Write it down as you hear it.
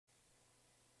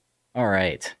All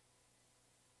right.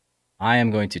 I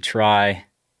am going to try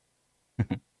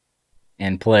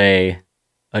and play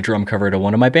a drum cover to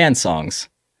one of my band songs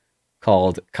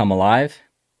called Come Alive.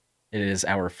 It is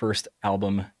our first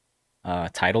album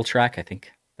title track. I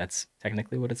think that's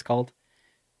technically what it's called.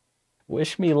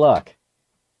 Wish me luck.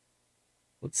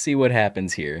 Let's see what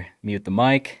happens here. Mute the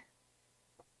mic.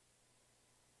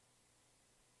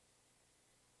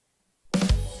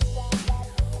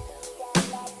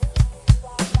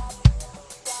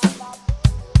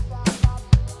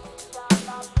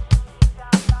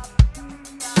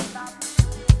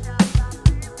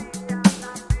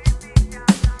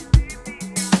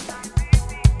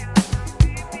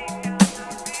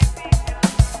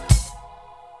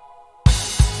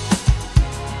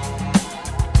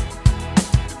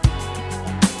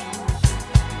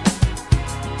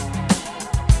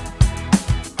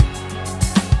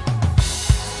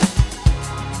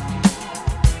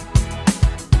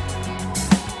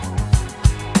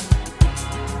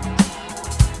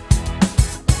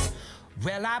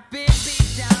 Well, I've been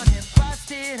beat down and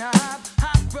busted up,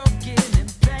 heartbroken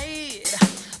and played,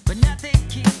 but nothing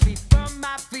keeps me from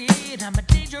my feet. I'm a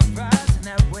dangerous in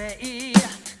that way,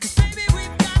 'cause baby,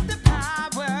 we've got the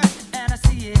power, and I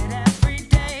see it every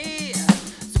day.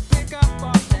 So pick up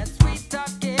all that sweet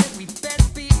talking, we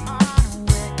best be on our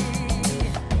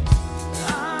way.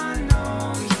 I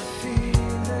know you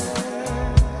feel it,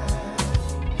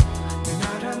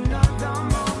 not another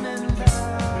moment left.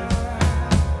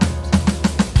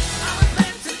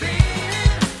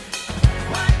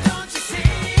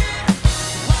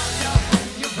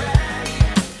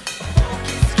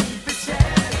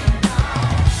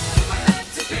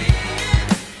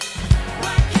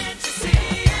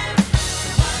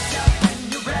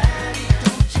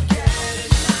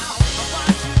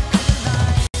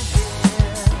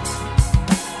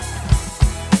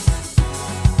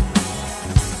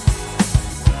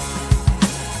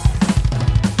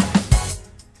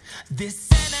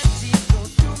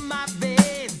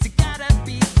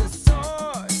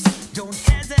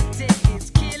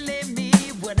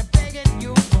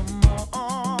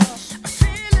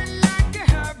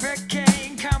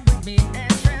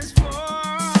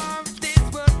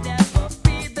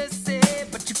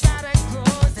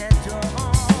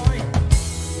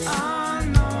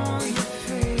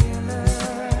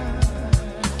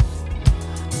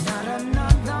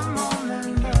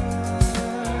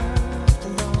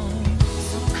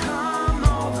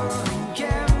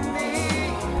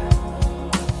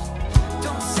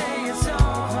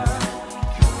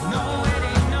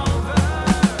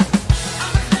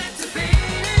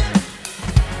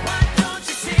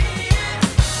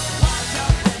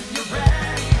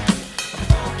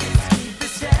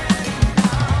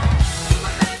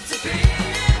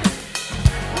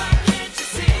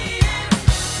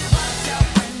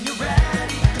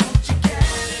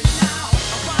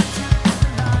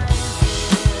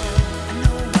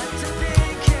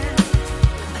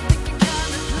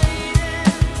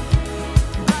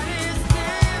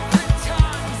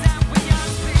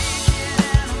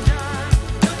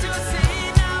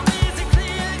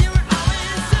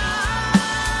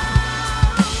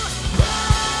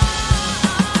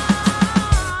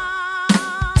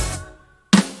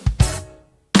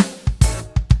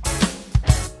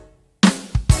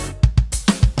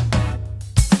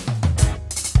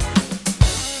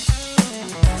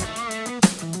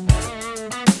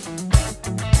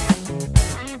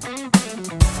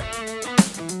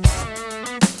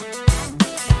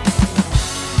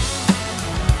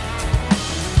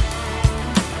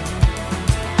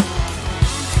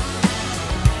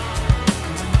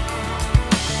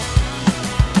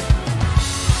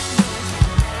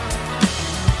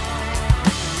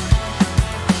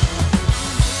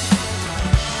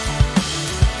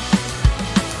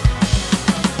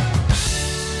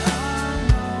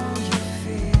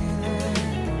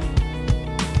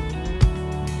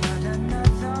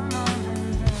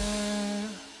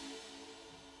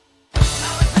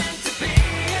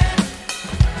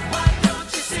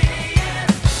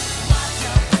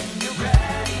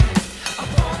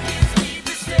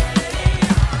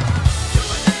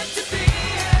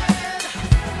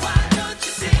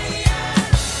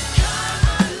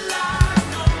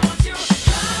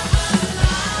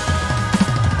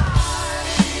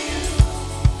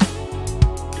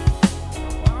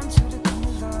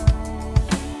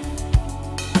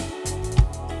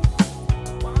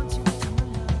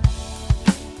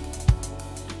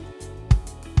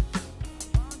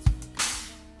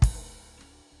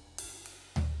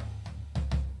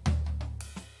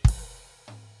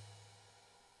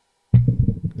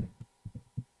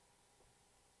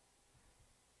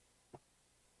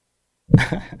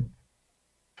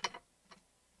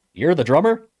 You're the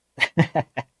drummer?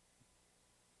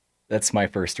 That's my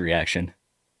first reaction.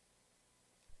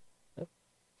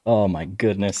 Oh my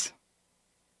goodness.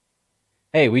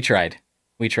 Hey, we tried.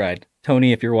 We tried.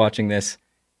 Tony, if you're watching this,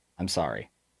 I'm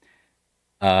sorry.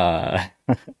 Uh,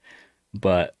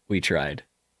 but we tried.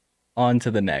 On to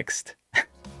the next.